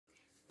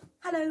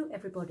Hello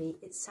everybody,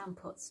 it's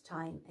Soundpots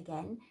time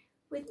again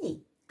with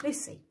me,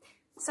 Lucy.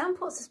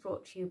 Soundpots is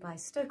brought to you by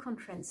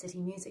Stoke-on-Trent City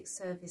Music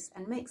Service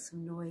and Makes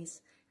Some Noise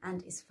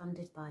and is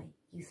funded by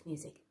Youth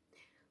Music.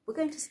 We're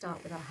going to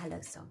start with our hello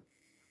song.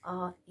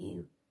 Are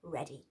you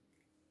ready?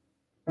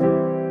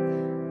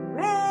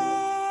 Ready!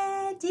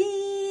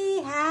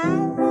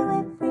 Hello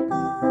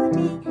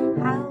everybody,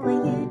 how are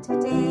you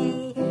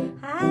today?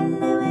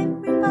 Hello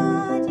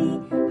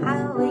everybody,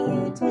 how are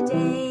you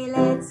today?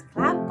 Let's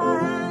clap our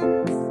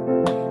hands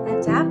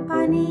and tap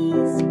our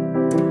knees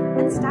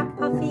and stamp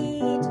our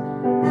feet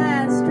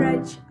and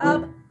stretch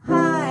up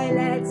high.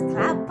 Let's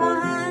clap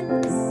our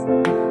hands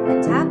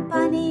and tap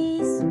our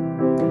knees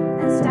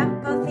and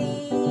stamp our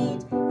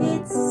feet.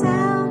 It's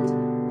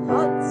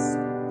Soundpots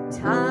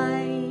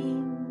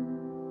time.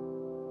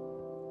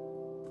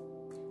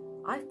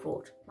 I've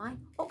brought my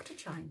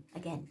octochime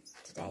again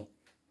today.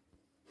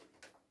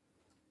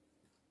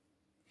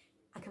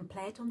 I can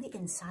play it on the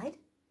inside,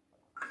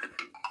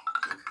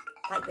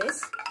 like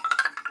this,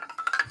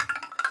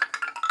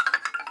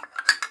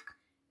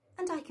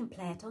 and I can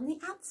play it on the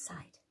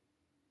outside,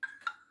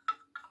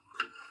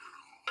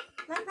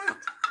 like that.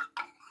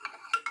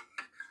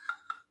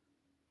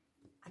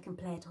 I can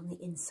play it on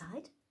the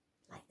inside,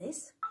 like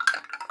this,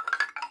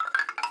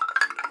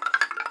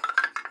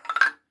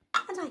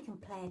 and I can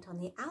play it on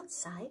the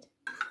outside,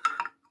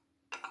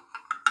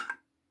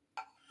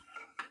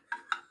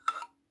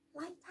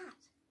 like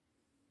that.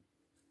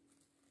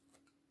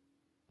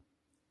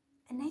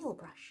 A nail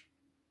brush.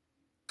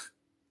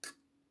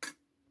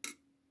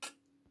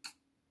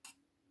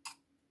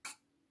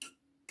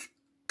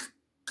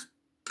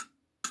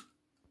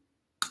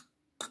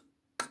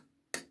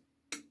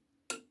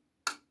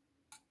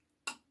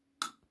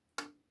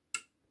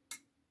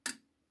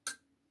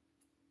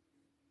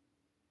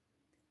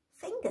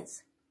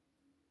 Fingers.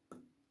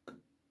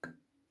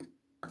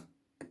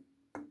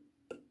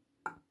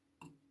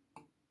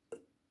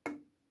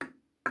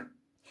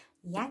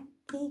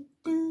 Yankee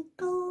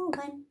Doodle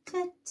went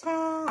to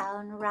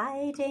town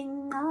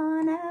riding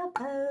on a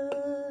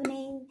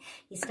pony.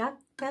 He stuck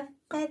a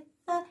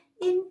feather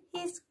in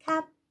his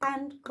cap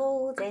and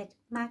called it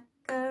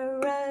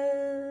macaroni.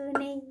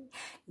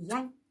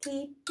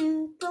 Yankee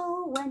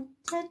Doodle went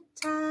to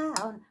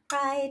town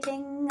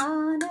riding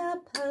on a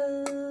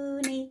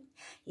pony.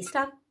 He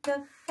stuck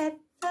a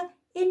feather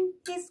in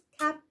his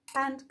cap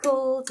and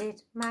called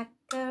it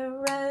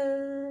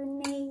macaroni.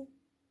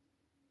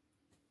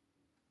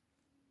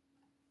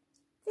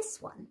 This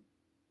one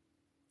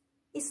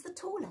is the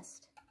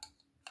tallest,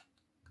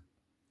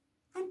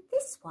 and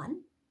this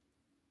one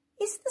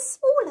is the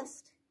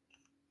smallest,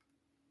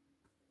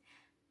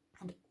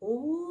 and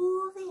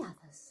all the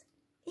others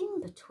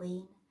in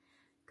between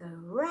go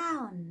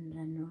round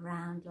and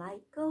round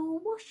like a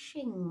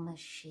washing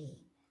machine.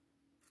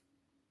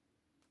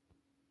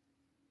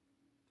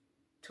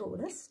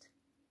 Tallest,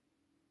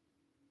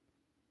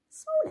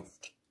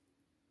 smallest,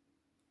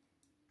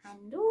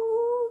 and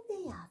all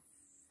the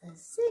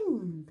others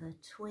in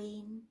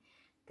between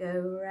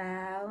go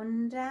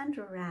round and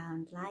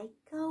round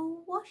like a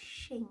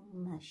washing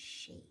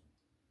machine.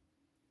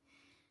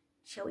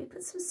 Shall we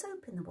put some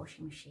soap in the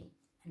washing machine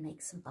and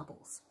make some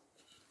bubbles?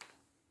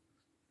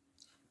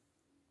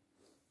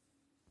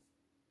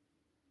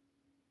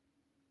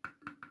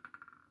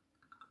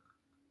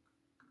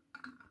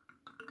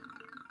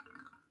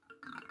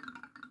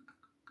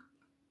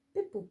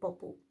 Bibble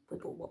bobble,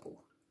 wibble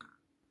wobble.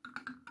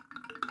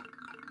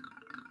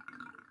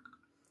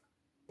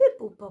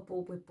 Bibble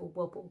bobble, wibble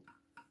wobble.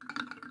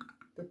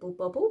 Bibble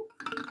bobble,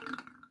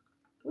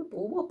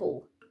 wibble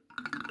wobble.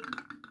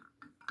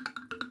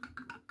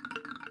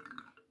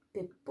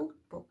 Bibble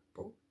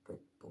bobble,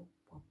 wibble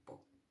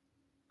wobble.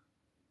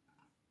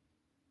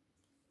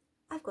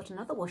 I've got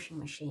another washing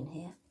machine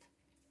here.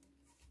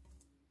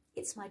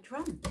 It's my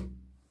drum,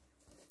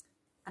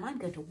 and I'm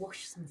going to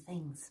wash some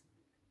things.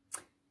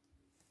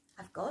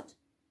 I've got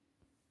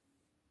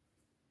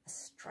a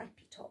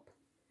stripy top,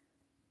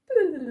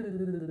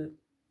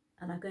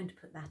 and I'm going to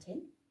put that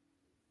in.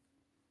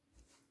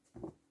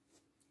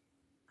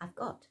 I've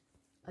got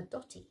a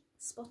dotty,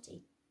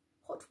 spotty,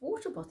 hot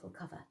water bottle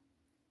cover,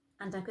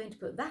 and I'm going to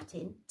put that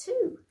in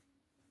too.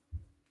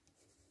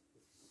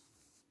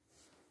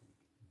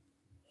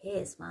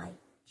 Here's my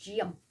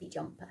jumpy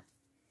jumper,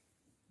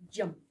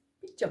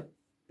 jumpy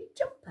jumpy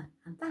jumper,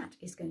 and that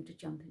is going to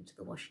jump into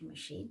the washing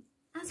machine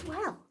as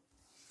well.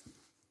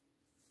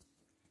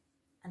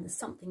 And there's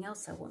something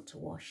else I want to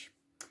wash,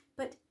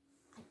 but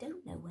I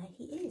don't know where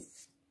he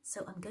is,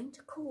 so I'm going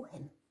to call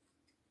him.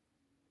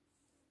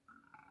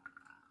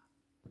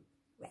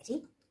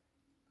 Ready?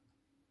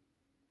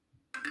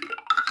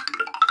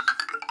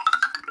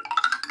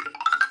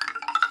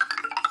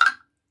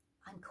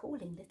 I'm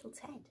calling little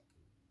Ted.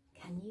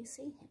 Can you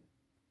see him?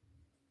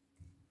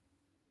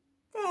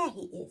 There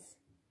he is.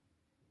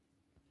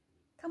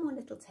 Come on,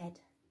 little Ted.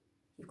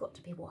 You've got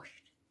to be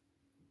washed.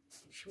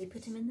 Shall we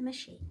put him in the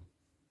machine?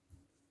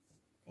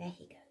 There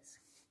he goes.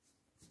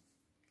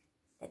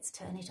 Let's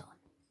turn it on.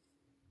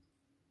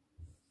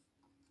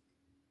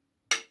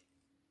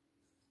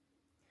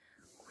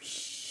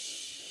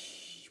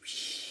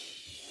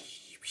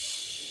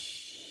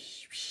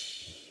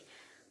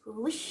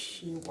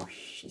 Wishy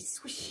washy,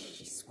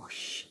 swishy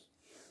swashy.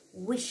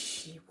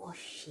 Wishy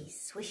washy,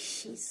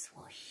 swishy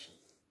swashy.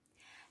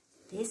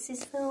 This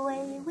is the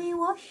way we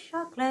wash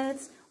our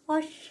clothes,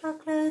 wash our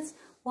clothes,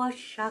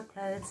 wash our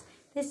clothes.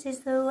 This is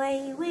the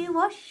way we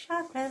wash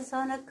our clothes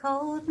on a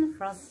cold and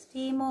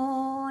frosty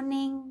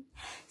morning.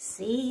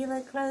 See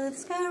the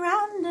clothes go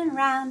round and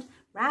round,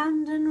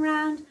 round and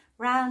round,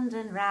 round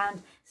and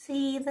round.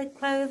 See the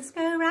clothes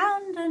go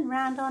round and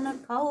round on a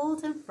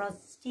cold and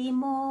frosty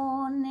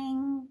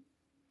morning.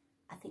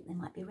 I think they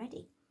might be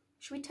ready.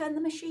 Shall we turn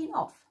the machine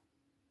off?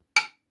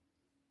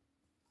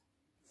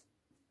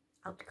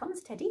 Out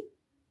comes Teddy.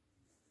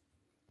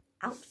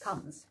 Out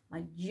comes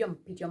my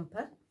jumpy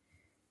jumper.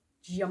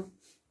 Jumpy,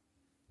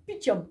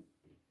 jumpy,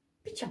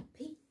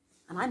 jumpy.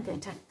 And I'm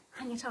going to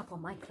hang it up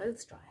on my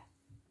clothes dryer.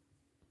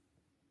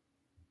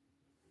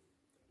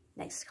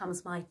 Next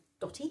comes my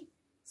dotty,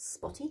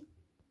 spotty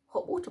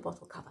hot water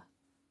bottle cover.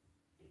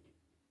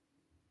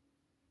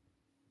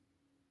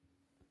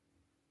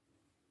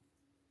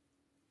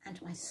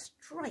 And my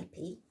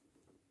stripy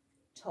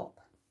top.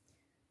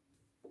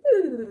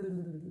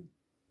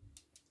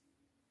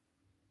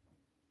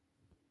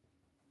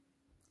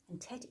 And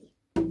Teddy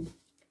is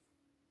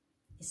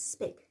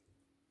spick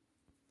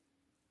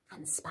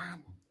and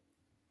span.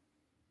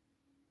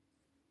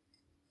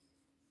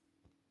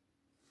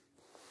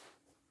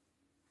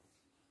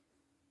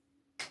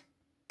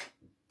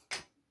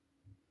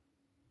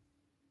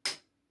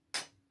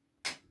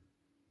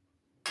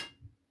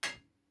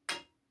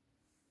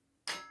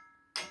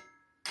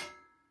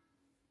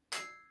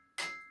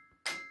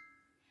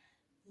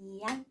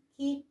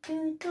 Yankee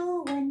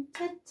Doodle went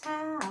to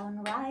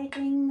town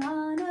riding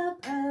on a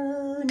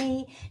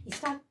pony. He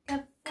stuck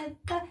a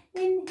feather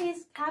in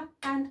his cap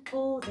and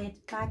called it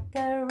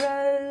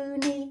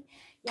macaroni.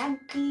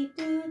 Yankee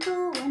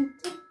Doodle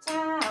went to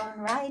town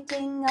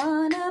riding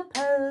on a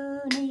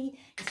pony.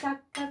 He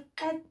stuck a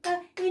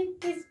feather in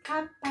his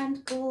cap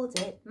and called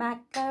it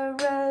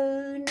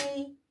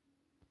macaroni.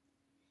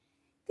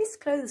 This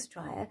clothes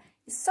dryer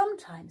is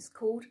sometimes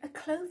called a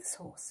clothes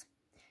horse.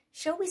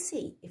 Shall we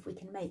see if we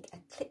can make a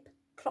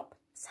clip-clop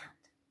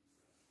sound?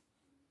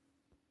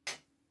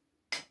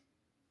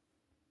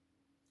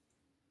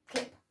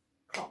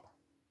 Clip-clop.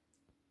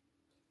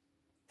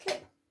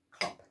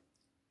 Clip-clop.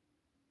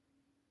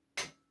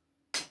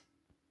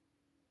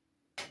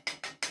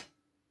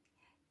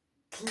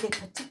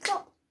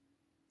 Clippity-clop.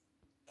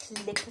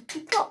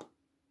 Clippity-clop.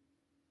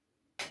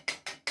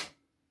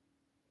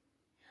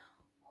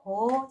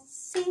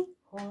 Horsey,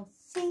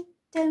 horsey,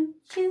 don't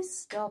you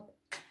stop.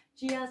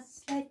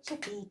 Just let your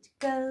feet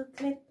go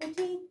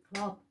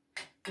clippity-clop.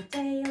 The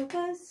tail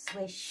goes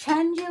swish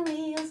and your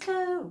wheels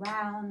go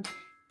round.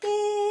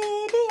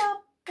 Giddy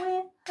up,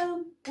 we're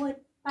homeward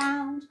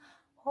bound.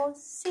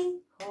 Horsey,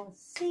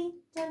 horsey,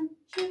 don't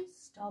you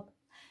stop.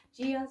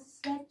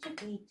 Just let your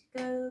feet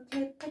go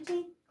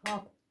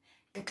clippity-clop.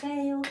 The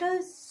tail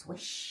goes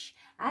swish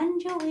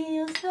and your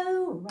wheels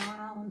go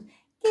round.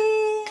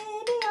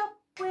 Giddy up,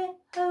 we're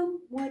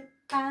homeward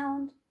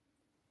bound.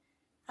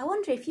 I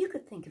wonder if you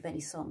could think of any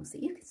songs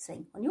that you could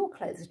sing on your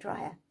clothes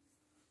dryer.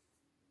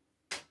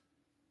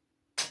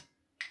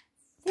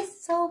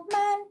 This old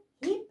man,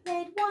 he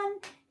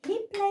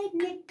played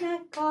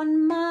knick-knack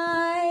on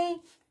my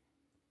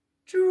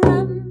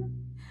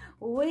drum.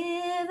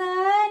 With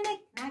a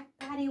knick-knack,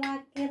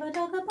 paddywhack, give a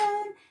dog a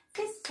bone.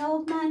 This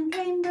old man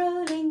came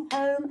rolling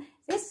home.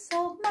 This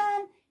old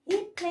man,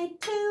 he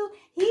played too.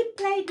 He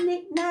played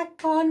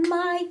knick-knack on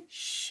my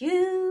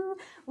shoe.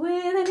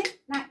 With a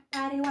knick-knack,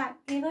 paddywhack,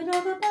 give a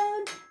dog a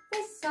bone.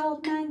 This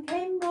old man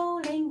came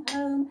rolling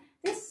home.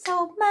 This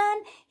old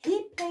man,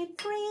 he played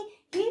three.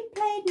 He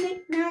played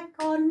knick-knack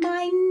on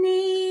my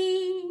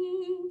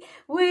knee.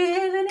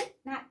 With a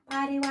knick-knack,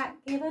 paddywhack,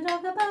 give a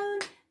dog a bone.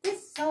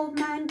 This old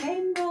man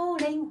came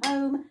rolling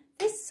home.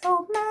 This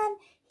old man,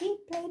 he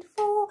played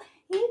four.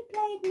 He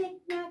played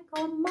knick-knack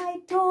on my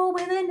door.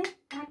 With a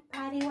knick-knack,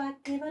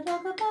 paddywhack, give a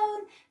dog a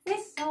bone.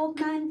 This old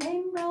man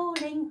came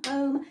rolling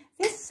home.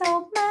 This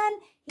old man,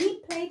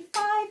 he played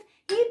five.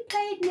 He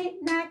played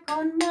knick-knack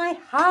on my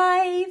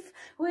hive.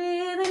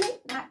 With a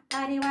knick-knack,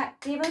 paddywhack,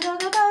 give a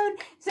dog a bone.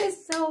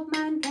 This old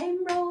man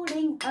came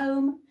rolling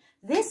home.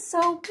 This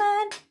old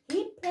man,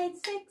 he played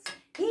six.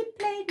 He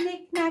played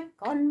knick-knack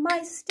on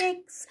my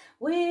sticks.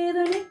 With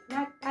a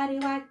knick-knack,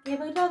 paddywhack, give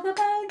a dog a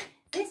bone.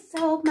 This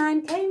old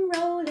man came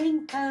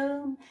rolling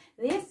home.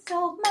 This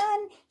old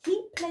man,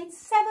 he played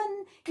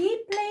seven.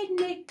 He played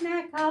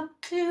knick-knack up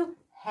to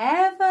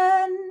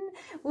heaven.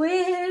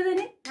 With a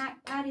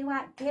knick-knack,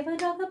 paddywhack, give a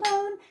dog a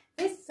bone.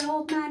 This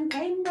old man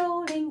came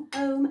rolling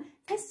home.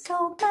 This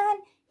old man,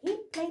 he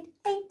played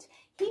eight.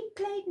 He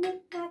played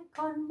knick-knack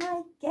on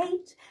my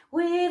gate.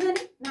 With a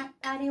knick-knack,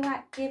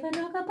 paddywhack, give a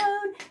dog a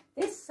bone.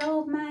 This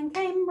old man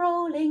came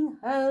rolling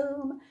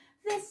home.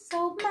 This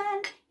old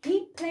man,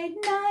 he played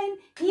nine.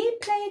 He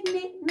played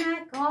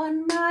knick-knack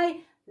on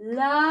my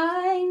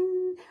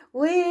line.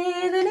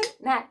 With a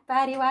knick-knack,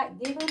 paddywhack,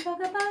 give a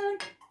dog a bone.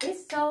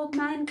 This old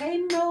man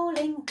came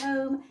rolling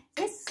home.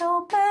 This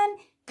old man,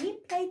 he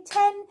played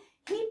ten.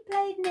 He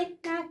played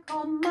knick-knack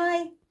on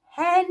my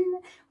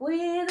hen.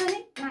 With a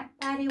knick-knack,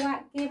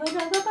 paddywhack, give a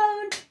dog a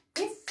bone.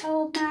 This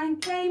old man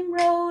came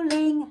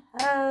rolling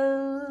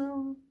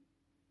home.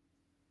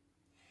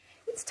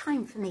 It's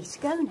time for me to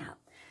go now.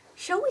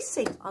 Shall we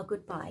sing our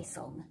goodbye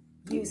song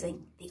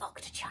using the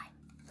octachime?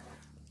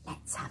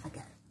 Let's have a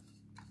go.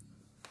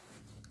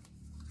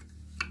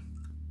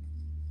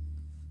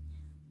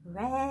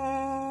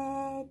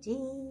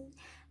 Ready,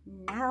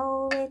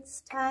 now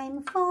it's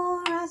time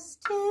for us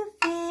to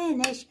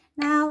finish.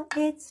 Now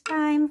it's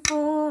time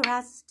for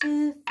us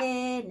to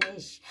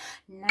finish.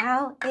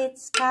 Now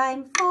it's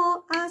time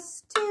for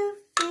us to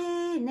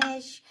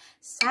finish.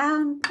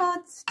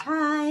 Soundpots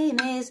time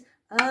is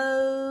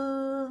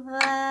over.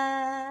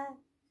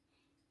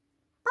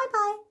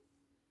 Bye-bye.